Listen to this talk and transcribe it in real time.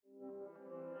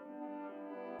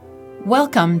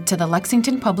Welcome to the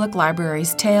Lexington Public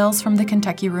Library's Tales from the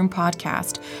Kentucky Room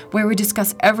podcast, where we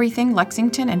discuss everything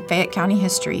Lexington and Fayette County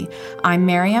history. I'm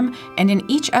Miriam, and in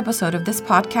each episode of this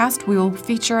podcast, we will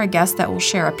feature a guest that will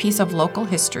share a piece of local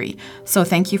history. So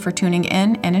thank you for tuning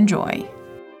in and enjoy.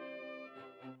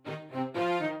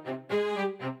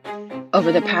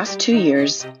 Over the past 2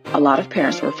 years, a lot of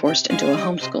parents were forced into a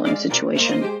homeschooling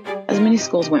situation, as many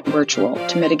schools went virtual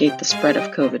to mitigate the spread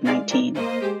of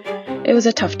COVID-19. It was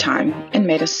a tough time and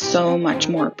made us so much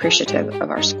more appreciative of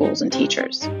our schools and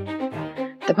teachers.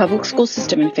 The public school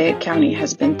system in Fayette County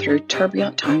has been through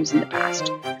turbulent times in the past,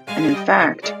 and in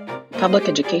fact, public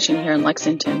education here in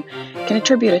Lexington can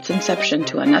attribute its inception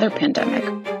to another pandemic,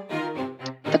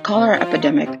 the cholera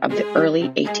epidemic of the early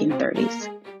 1830s.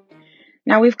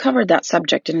 Now, we've covered that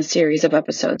subject in a series of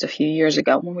episodes a few years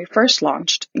ago when we first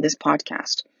launched this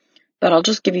podcast, but I'll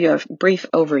just give you a brief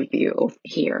overview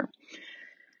here.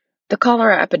 The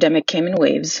cholera epidemic came in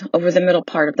waves over the middle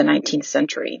part of the 19th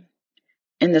century.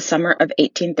 In the summer of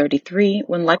 1833,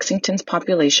 when Lexington's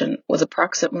population was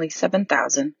approximately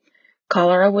 7,000,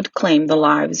 cholera would claim the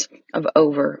lives of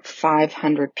over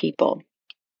 500 people.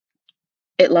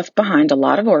 It left behind a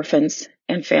lot of orphans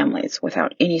and families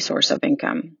without any source of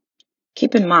income.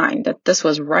 Keep in mind that this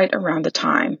was right around the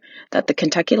time that the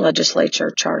Kentucky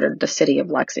legislature chartered the city of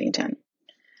Lexington.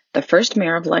 The first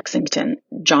mayor of Lexington,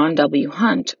 John W.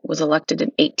 Hunt, was elected in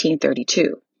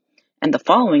 1832, and the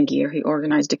following year he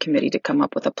organized a committee to come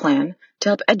up with a plan to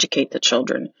help educate the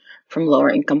children from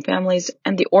lower-income families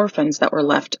and the orphans that were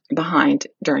left behind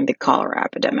during the cholera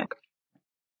epidemic.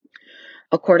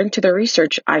 According to the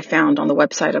research I found on the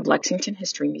website of Lexington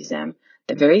History Museum,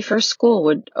 the very first school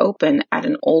would open at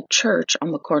an old church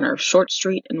on the corner of Short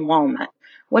Street and Walnut,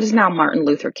 what is now Martin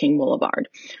Luther King Boulevard,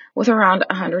 with around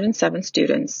 107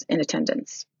 students in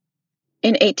attendance.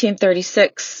 In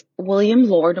 1836, William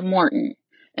Lord Morton,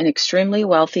 an extremely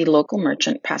wealthy local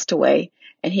merchant, passed away,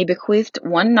 and he bequeathed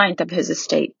 1/9 of his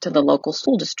estate to the local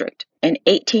school district. An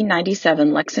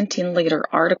 1897 Lexington Leader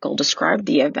article described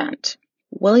the event.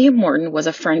 William Morton was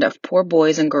a friend of poor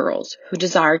boys and girls who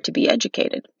desired to be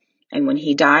educated. And when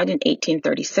he died in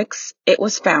 1836, it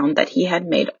was found that he had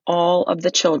made all of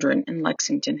the children in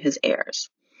Lexington his heirs,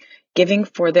 giving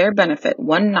for their benefit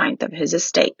 1/9 of his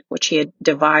estate, which he had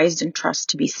devised in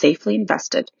trust to be safely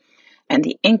invested, and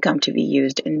the income to be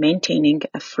used in maintaining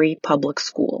a free public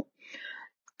school.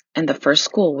 And the first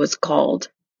school was called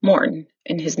Morton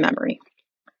in his memory.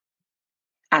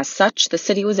 As such, the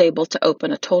city was able to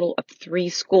open a total of 3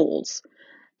 schools.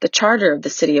 The charter of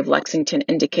the city of Lexington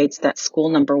indicates that school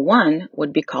number 1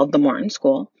 would be called the Morton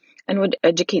School and would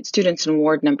educate students in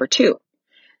Ward number 2.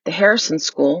 The Harrison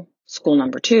School, school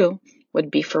number 2,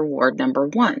 would be for Ward number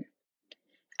 1.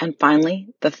 And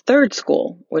finally, the third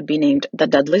school would be named the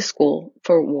Dudley School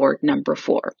for Ward number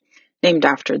 4, named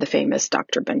after the famous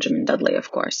Dr. Benjamin Dudley,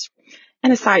 of course.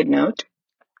 And a side note,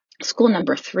 school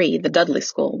number 3, the Dudley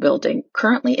School building,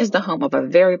 currently is the home of a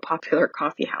very popular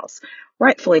coffee house,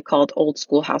 rightfully called Old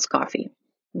Schoolhouse Coffee.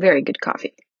 Very good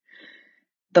coffee.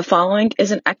 The following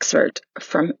is an excerpt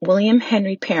from William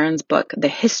Henry Perrin's book, The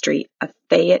History of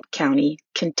Fayette County,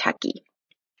 Kentucky.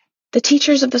 The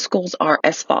teachers of the schools are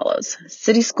as follows.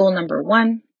 City School number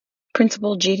 1,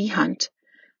 Principal G.D. Hunt,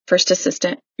 First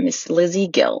Assistant, Miss Lizzie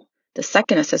Gill, the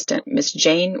Second Assistant, Miss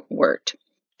Jane Wirt,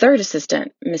 Third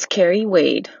Assistant, Miss Carrie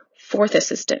Wade, Fourth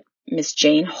Assistant, Miss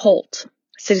Jane Holt.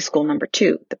 City School number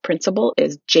 2, the principal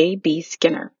is J.B.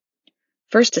 Skinner.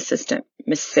 First Assistant,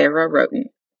 Miss Sarah Roten.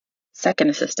 Second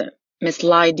Assistant, Miss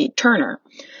Lydia Turner.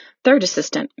 Third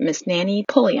Assistant, Miss Nanny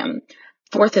Pulliam.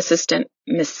 Fourth Assistant,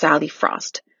 Miss Sally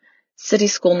Frost. City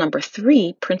School number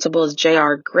 3, principal is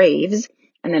J.R. Graves,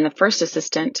 and then the first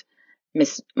assistant,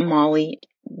 Miss Molly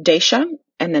Dacia,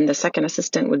 and then the second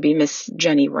assistant would be Miss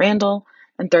Jenny Randall,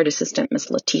 and third assistant,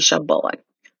 Miss Letitia Bullock.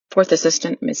 Fourth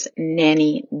assistant, Miss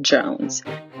Nanny Jones.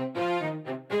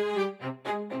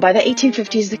 By the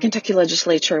 1850s, the Kentucky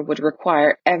legislature would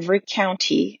require every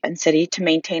county and city to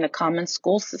maintain a common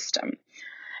school system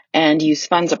and use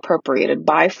funds appropriated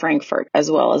by Frankfort, as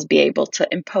well as be able to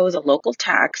impose a local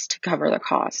tax to cover the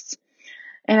costs.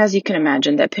 And as you can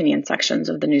imagine, the opinion sections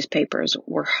of the newspapers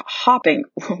were hopping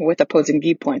with opposing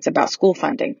viewpoints about school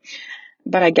funding.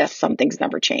 But I guess some things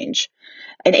never change.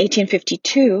 In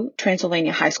 1852,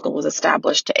 Transylvania High School was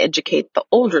established to educate the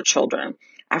older children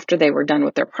after they were done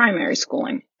with their primary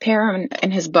schooling. Perrin, in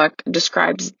his book,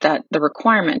 describes that the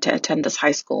requirement to attend this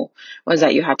high school was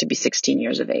that you had to be 16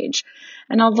 years of age.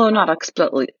 And although not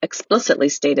explicitly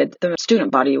stated, the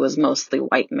student body was mostly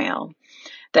white male.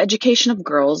 The education of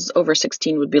girls over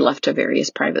 16 would be left to various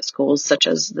private schools, such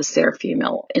as the Sarah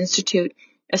Female Institute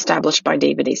established by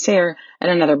David A. Sayre,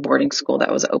 and another boarding school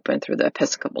that was open through the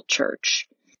Episcopal Church.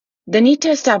 The need to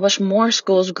establish more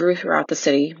schools grew throughout the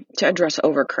city to address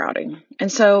overcrowding.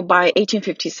 And so by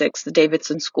 1856, the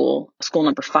Davidson School, school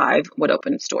number 5, would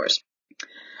open its doors.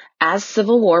 As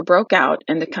Civil War broke out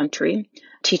in the country,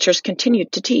 teachers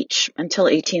continued to teach. Until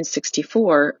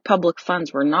 1864, public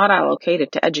funds were not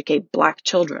allocated to educate Black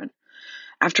children.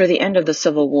 After the end of the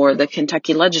Civil War, the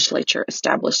Kentucky legislature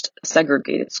established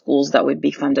segregated schools that would be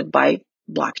funded by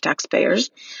Black taxpayers,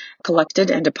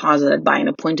 collected and deposited by an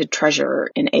appointed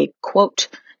treasurer in a, quote,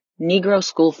 Negro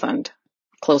school fund,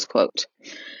 close quote.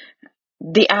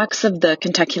 The acts of the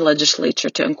Kentucky legislature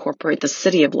to incorporate the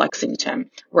city of Lexington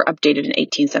were updated in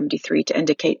 1873 to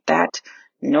indicate that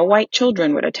no white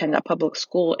children would attend a public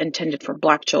school intended for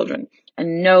Black children,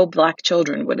 and no Black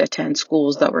children would attend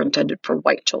schools that were intended for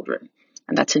white children.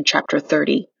 And that's in Chapter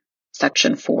 30,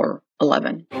 Section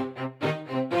 411.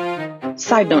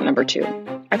 Side note number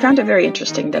 2. I found it very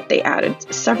interesting that they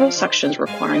added several sections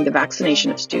requiring the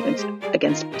vaccination of students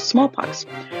against smallpox.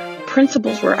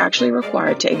 Principals were actually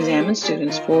required to examine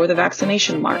students for the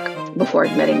vaccination mark before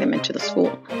admitting them into the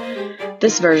school.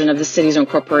 This version of the city's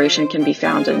incorporation can be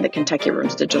found in the Kentucky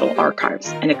Room's digital archives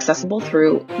and accessible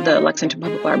through the Lexington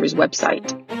Public Library's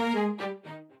website.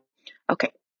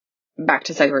 Okay, back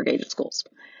to segregated schools.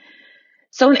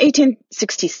 So in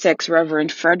 1866,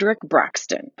 Reverend Frederick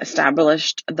Braxton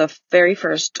established the very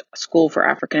first school for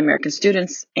African American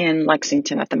students in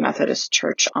Lexington at the Methodist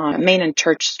Church on Main and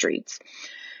Church Streets.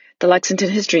 The Lexington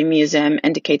History Museum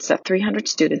indicates that 300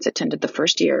 students attended the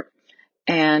first year,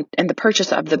 and the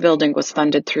purchase of the building was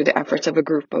funded through the efforts of a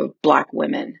group of Black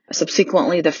women.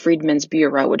 Subsequently, the Freedmen's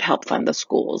Bureau would help fund the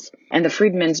schools. And the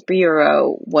Freedmen's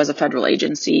Bureau was a federal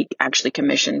agency actually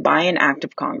commissioned by an act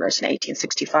of Congress in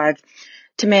 1865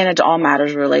 to manage all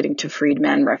matters relating to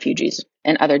freedmen, refugees,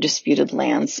 and other disputed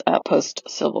lands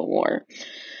post-Civil War.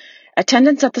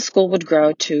 Attendance at the school would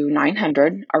grow to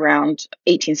 900 around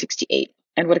 1868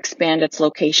 and would expand its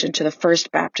location to the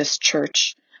First Baptist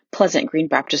Church, Pleasant Green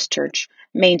Baptist Church,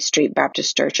 Main Street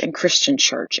Baptist Church, and Christian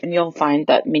Church, and you'll find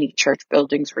that many church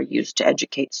buildings were used to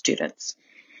educate students.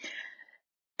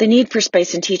 The need for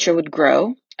space and teacher would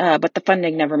grow, but the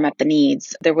funding never met the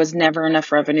needs. There was never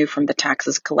enough revenue from the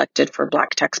taxes collected for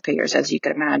Black taxpayers, as you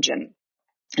could imagine,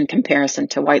 in comparison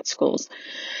to white schools.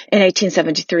 In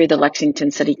 1873, the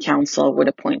Lexington City Council would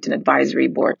appoint an advisory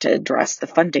board to address the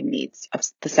funding needs of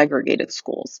the segregated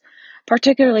schools,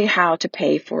 particularly how to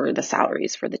pay for the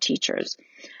salaries for the teachers.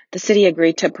 The city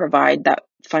agreed to provide that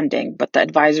funding, but the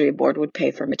advisory board would pay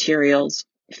for materials,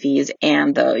 fees,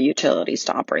 and the utilities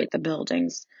to operate the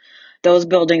buildings. Those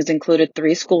buildings included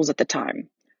 3 schools at the time: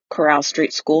 Corral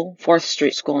Street School, 4th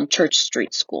Street School, and Church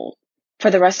Street School.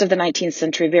 For the rest of the 19th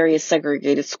century, various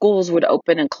segregated schools would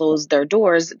open and close their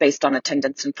doors based on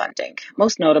attendance and funding.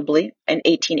 Most notably, in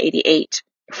 1888,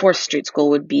 4th Street School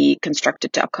would be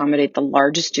constructed to accommodate the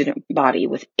largest student body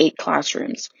with 8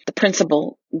 classrooms. The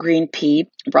principal, Green P.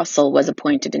 Russell, was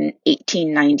appointed in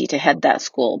 1890 to head that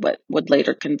school, but would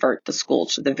later convert the school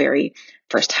to the very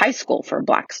first high school for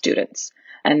Black students.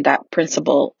 And that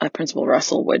Principal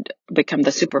Russell would become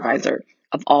the supervisor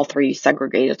of all 3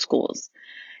 segregated schools.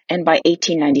 And by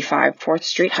 1895, 4th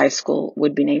Street High School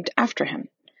would be named after him.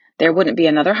 There wouldn't be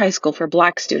another high school for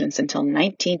Black students until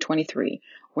 1923,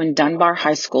 when Dunbar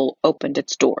High School opened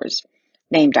its doors,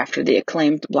 named after the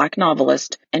acclaimed Black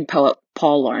novelist and poet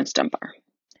Paul Laurence Dunbar.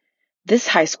 This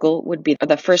high school would be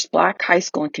the first Black high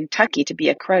school in Kentucky to be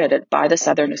accredited by the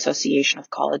Southern Association of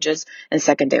Colleges and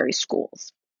Secondary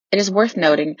Schools. It is worth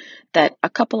noting that a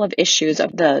couple of issues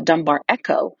of the Dunbar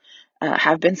Echo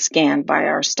have been scanned by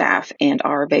our staff and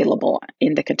are available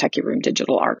in the Kentucky Room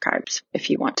digital archives if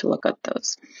you want to look at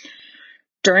those.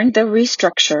 During the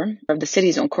restructure of the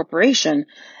city's incorporation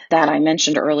that I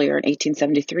mentioned earlier in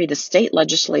 1873, the state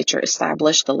legislature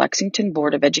established the Lexington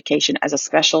Board of Education as a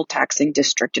special taxing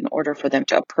district in order for them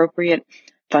to appropriate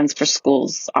funds for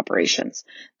schools operations.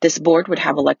 This board would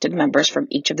have elected members from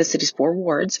each of the city's 4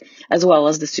 wards, as well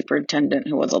as the superintendent,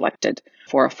 who was elected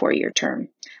for a 4-year term.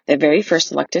 The very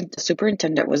first elected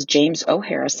superintendent was James O.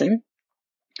 Harrison.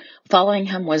 Following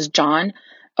him was John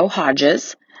O.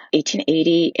 Hodges. In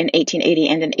 1880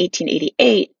 and in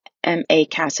 1888, M.A.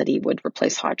 Cassidy would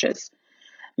replace Hodges.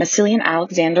 Massillon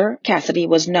Alexander Cassidy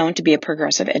was known to be a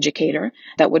progressive educator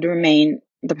that would remain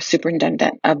the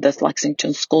superintendent of the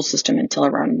Lexington school system until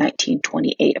around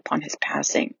 1928 upon his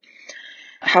passing.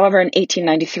 However, in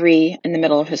 1893, in the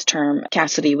middle of his term,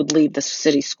 Cassidy would leave the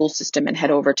city school system and head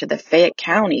over to the Fayette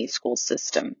County school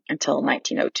system until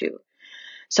 1902.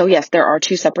 So yes, there are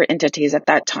two separate entities at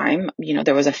that time.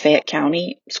 There was a Fayette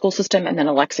County school system and then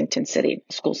a Lexington City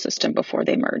school system before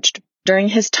they merged. During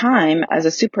his time as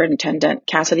a superintendent,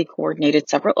 Cassidy coordinated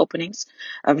several openings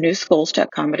of new schools to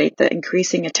accommodate the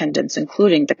increasing attendance,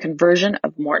 including the conversion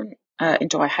of Morton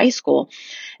into a high school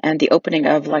and the opening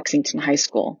of Lexington High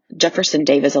School, Jefferson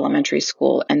Davis Elementary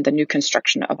School, and the new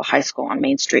construction of a high school on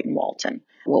Main Street in Walton,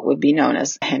 what would be known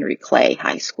as Henry Clay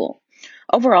High School.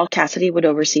 Overall, Cassidy would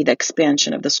oversee the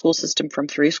expansion of the school system from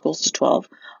 3 schools to 12,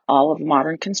 all of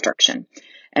modern construction.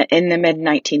 In the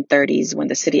mid-1930s, when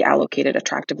the city allocated a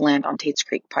tract of land on Tates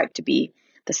Creek Pike to be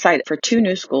the site for 2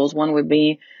 new schools, one would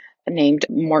be named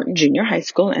Morton Junior High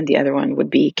School and the other one would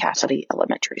be Cassidy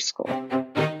Elementary School.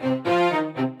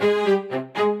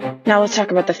 Now let's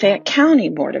talk about the Fayette County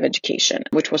Board of Education,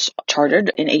 which was chartered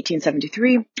in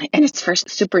 1873, and its first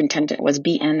superintendent was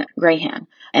B.N. Grahan,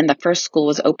 and the first school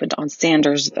was opened on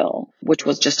Sandersville, which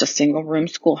was just a single-room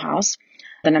schoolhouse.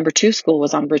 The number 2 school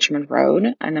was on Richmond Road,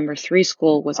 and number 3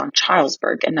 school was on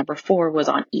Childsburg, and number 4 was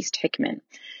on East Hickman.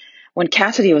 When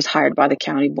Cassidy was hired by the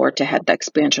county board to head the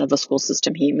expansion of the school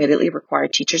system, he immediately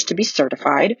required teachers to be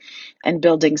certified and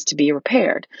buildings to be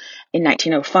repaired. In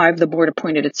 1905, the board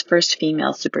appointed its first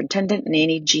female superintendent,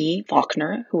 Nanny G.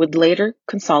 Faulkner, who would later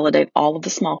consolidate all of the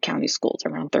small county schools,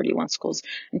 around 31 schools,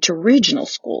 into regional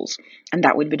schools, and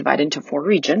that would be divided into 4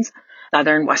 regions,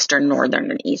 southern, western,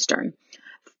 northern, and eastern.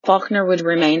 Faulkner would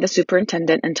remain the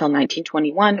superintendent until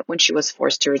 1921, when she was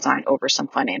forced to resign over some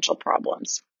financial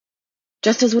problems.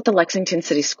 Just as with the Lexington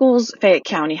City Schools, Fayette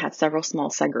County had several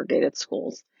small segregated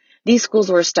schools. These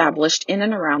schools were established in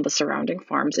and around the surrounding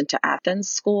farms into Athens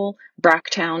School,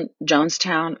 Bracktown,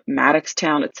 Jonestown,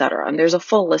 Maddoxtown, etc. And there's a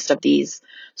full list of these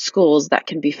schools that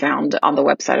can be found on the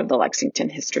website of the Lexington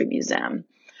History Museum.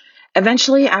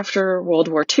 Eventually, after World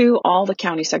War II, all the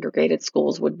county segregated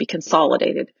schools would be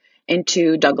consolidated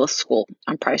into Douglas School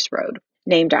on Price Road,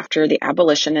 named after the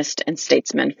abolitionist and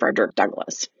statesman Frederick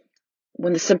Douglass.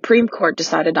 When the Supreme Court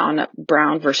decided on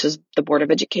Brown versus the Board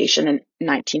of Education in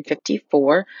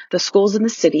 1954, the schools in the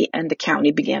city and the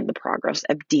county began the progress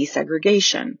of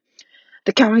desegregation.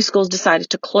 The county schools decided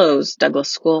to close Douglas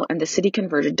School, and the city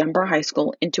converted Dunbar High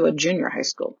School into a junior high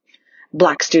school.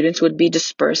 Black students would be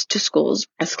dispersed to schools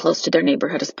as close to their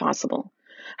neighborhood as possible.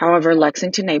 However,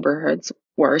 Lexington neighborhoods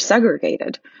were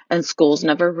segregated, and schools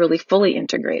never really fully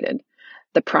integrated.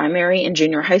 The primary and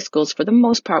junior high schools, for the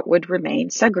most part, would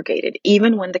remain segregated,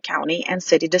 even when the county and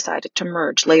city decided to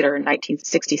merge later in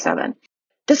 1967.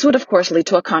 This would, of course, lead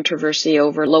to a controversy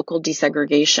over local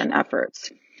desegregation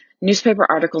efforts. Newspaper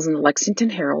articles in the Lexington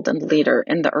Herald and Leader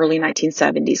in the early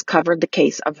 1970s covered the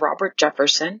case of Robert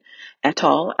Jefferson et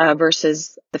al.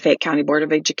 Versus the Fayette County Board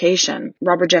of Education.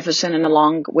 Robert Jefferson, and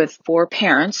along with 4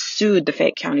 parents, sued the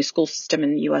Fayette County school system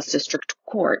in the U.S. District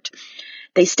Court.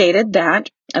 They stated that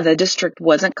the district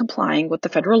wasn't complying with the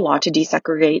federal law to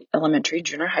desegregate elementary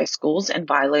junior high schools and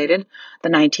violated the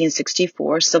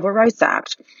 1964 Civil Rights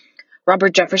Act.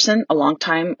 Robert Jefferson, a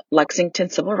longtime Lexington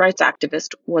civil rights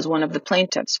activist, was one of the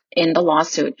plaintiffs in the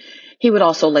lawsuit. He would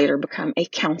also later become a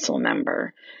council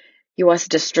member. U.S.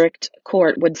 District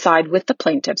Court would side with the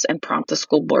plaintiffs and prompt the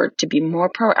school board to be more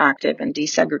proactive in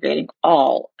desegregating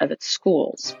all of its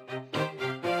schools.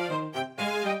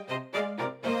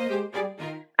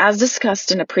 As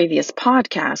discussed in a previous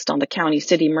podcast on the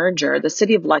county-city merger, the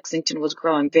city of Lexington was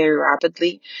growing very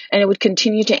rapidly, and it would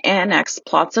continue to annex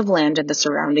plots of land in the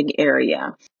surrounding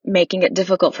area, making it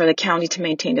difficult for the county to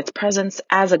maintain its presence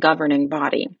as a governing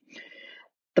body.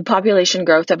 The population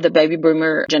growth of the baby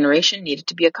boomer generation needed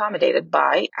to be accommodated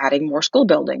by adding more school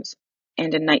buildings.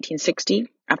 And in 1960,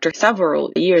 after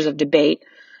several years of debate,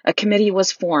 a committee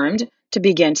was formed to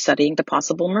begin studying the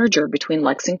possible merger between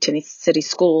Lexington City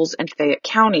Schools and Fayette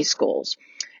County Schools.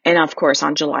 And of course,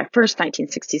 on July 1st,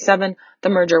 1967, the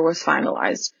merger was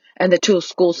finalized, and the 2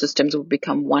 school systems would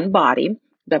become one body,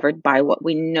 governed by what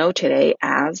we know today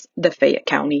as the Fayette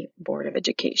County Board of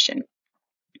Education.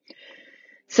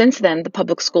 Since then, the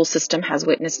public school system has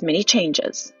witnessed many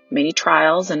changes, many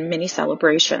trials, and many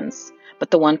celebrations, but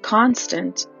the one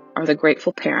constant are the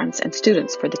grateful parents and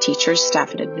students for the teachers,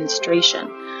 staff, and administration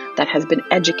that has been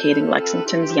educating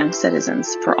Lexington's young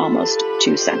citizens for almost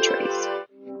 2 centuries.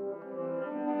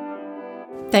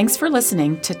 Thanks for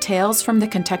listening to Tales from the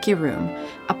Kentucky Room,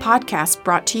 a podcast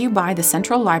brought to you by the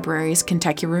Central Library's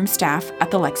Kentucky Room staff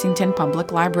at the Lexington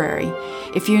Public Library.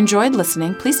 If you enjoyed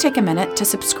listening, please take a minute to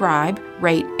subscribe,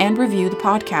 rate, and review the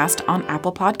podcast on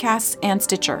Apple Podcasts and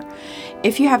Stitcher.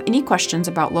 If you have any questions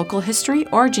about local history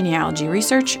or genealogy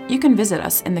research, you can visit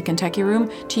us in the Kentucky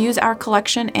Room to use our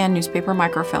collection and newspaper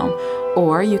microfilm,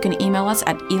 or you can email us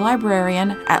at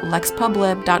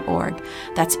elibrarian@lexpublib.org.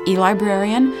 That's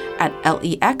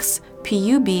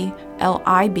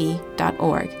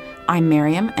elibrarian@lexpublib.org. I'm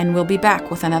Miriam, and we'll be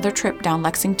back with another trip down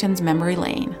Lexington's memory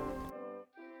lane.